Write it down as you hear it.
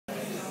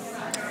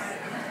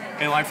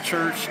a Life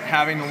Church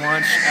having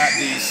lunch at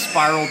the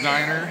Spiral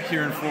Diner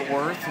here in Fort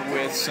Worth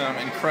with some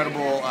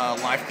incredible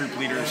life group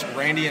leaders,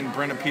 Randy and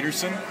Brenda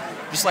Peterson.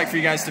 Just like for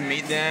you guys to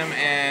meet them,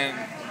 and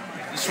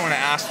just want to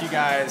ask you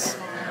guys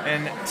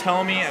and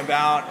tell me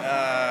about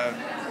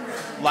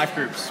life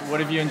groups. What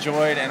have you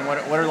enjoyed, and what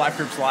are life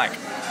groups like?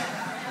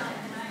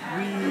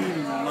 We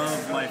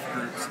love life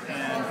groups,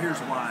 and here's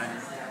why.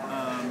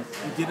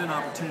 You get an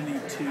opportunity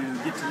to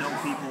get to know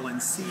people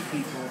and see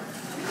people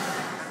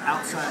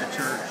outside of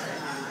church,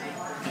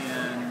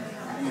 and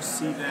you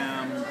see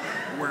them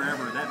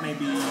wherever. That may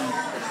be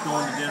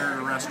going to dinner at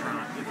a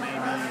restaurant. It may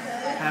be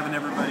having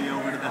everybody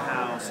over to the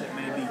house. It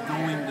may be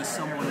going to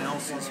someone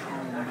else's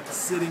home,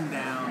 sitting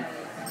down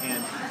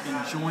and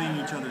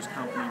enjoying each other's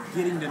company,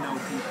 getting to know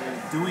people,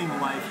 doing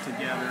life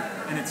together.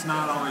 And it's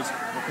not always,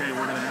 okay,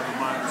 we're going to have a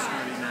Bible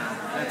study now.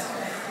 That's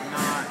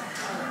not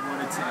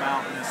what it's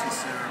about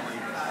necessarily.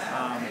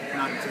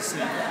 Not to say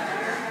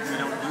that we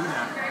don't do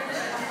that,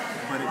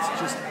 but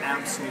it's just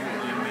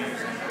absolutely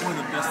amazing. One of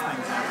the best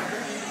things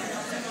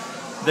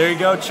ever. There you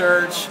go,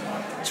 church.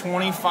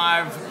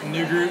 25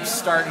 new groups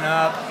starting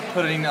up.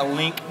 Putting a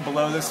link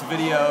below this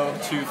video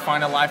to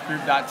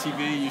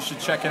findalifegroup.tv. You should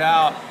check it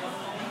out.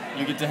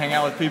 You get to hang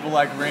out with people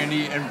like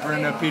Randy and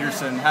Brenda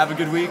Peterson. Have a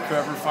good week.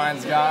 Whoever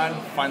finds God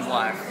finds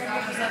life.